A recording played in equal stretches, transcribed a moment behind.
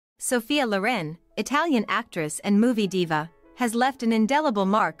Sophia Loren, Italian actress and movie diva, has left an indelible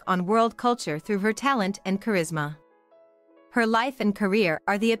mark on world culture through her talent and charisma. Her life and career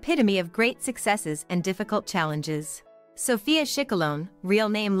are the epitome of great successes and difficult challenges. Sophia Loren, real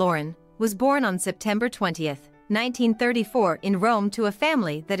name Loren, was born on September 20, 1934 in Rome to a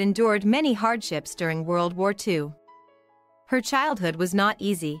family that endured many hardships during World War II. Her childhood was not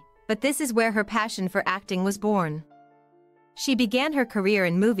easy, but this is where her passion for acting was born. She began her career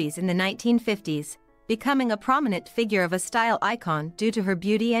in movies in the 1950s, becoming a prominent figure of a style icon due to her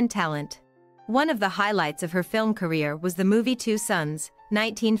beauty and talent. One of the highlights of her film career was the movie Two Sons,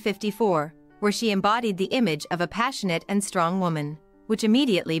 1954, where she embodied the image of a passionate and strong woman, which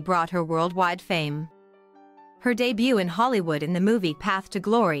immediately brought her worldwide fame. Her debut in Hollywood in the movie Path to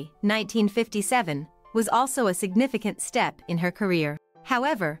Glory, 1957, was also a significant step in her career.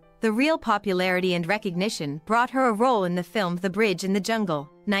 However, the real popularity and recognition brought her a role in the film The Bridge in the Jungle,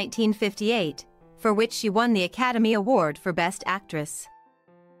 1958, for which she won the Academy Award for Best Actress.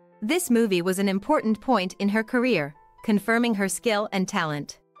 This movie was an important point in her career, confirming her skill and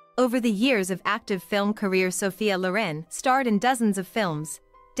talent. Over the years of active film career, Sophia Loren starred in dozens of films,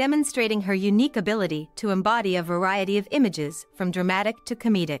 demonstrating her unique ability to embody a variety of images from dramatic to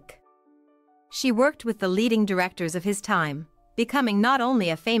comedic. She worked with the leading directors of his time, becoming not only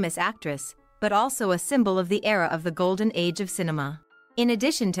a famous actress, but also a symbol of the era of the golden age of cinema. In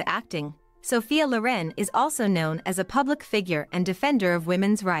addition to acting, Sophia Loren is also known as a public figure and defender of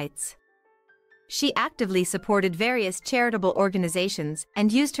women's rights. She actively supported various charitable organizations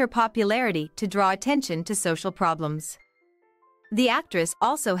and used her popularity to draw attention to social problems. The actress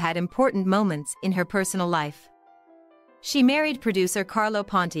also had important moments in her personal life. She married producer Carlo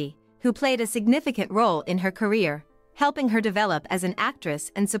Ponti, who played a significant role in her career, helping her develop as an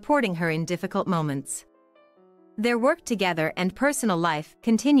actress and supporting her in difficult moments. Their work together and personal life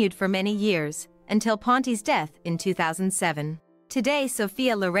continued for many years, until Ponti's death in 2007. Today,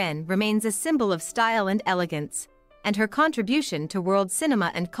 Sophia Loren remains a symbol of style and elegance, and her contribution to world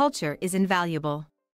cinema and culture is invaluable.